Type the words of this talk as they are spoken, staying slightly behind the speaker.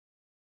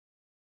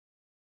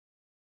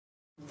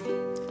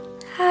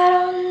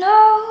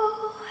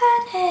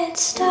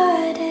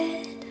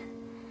started,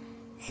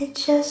 it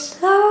just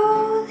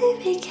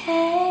slowly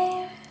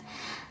became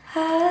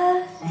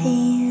a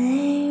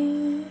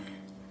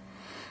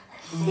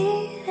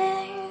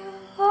feeling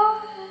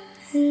warm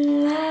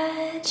in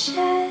my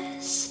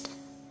chest.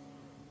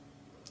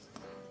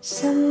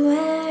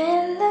 Somewhere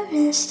in the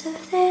midst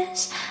of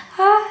this,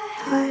 our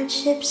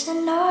hardships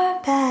and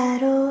our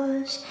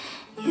battles,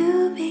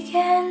 you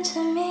began to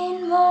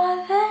mean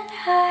more than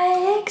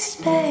I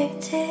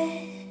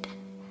expected.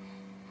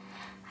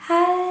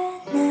 I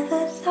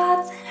never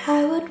thought that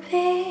I would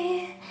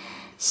be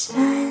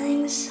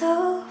smiling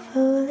so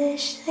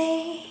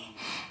foolishly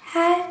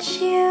at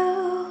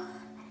you,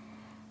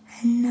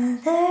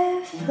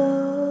 another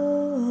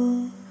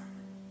fool.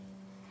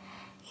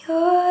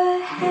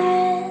 Your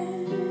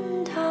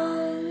hand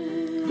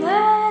on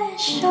my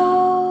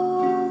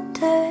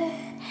shoulder,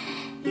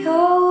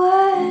 your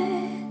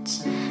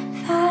words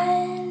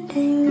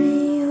finding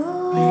me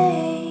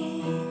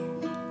away.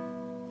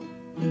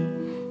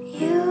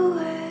 You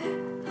were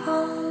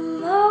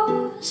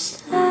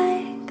almost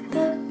like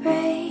the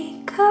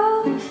break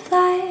of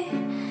light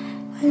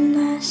when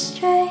my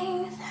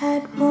strength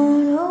had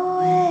worn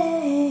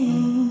away.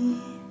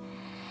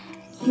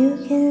 And you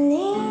can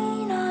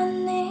lean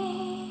on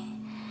me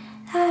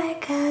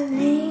like I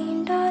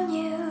leaned on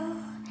you.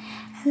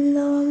 And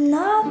though I'm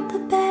not the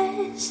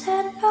best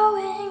at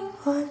knowing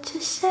what to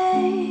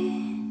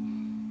say,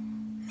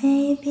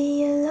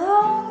 maybe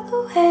along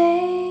the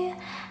way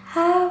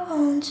I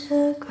want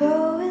to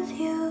grow with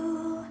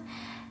you,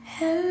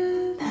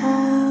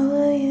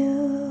 empower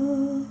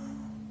you,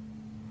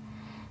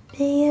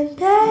 be a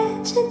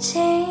better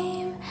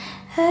team,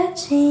 a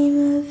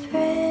team of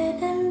friends.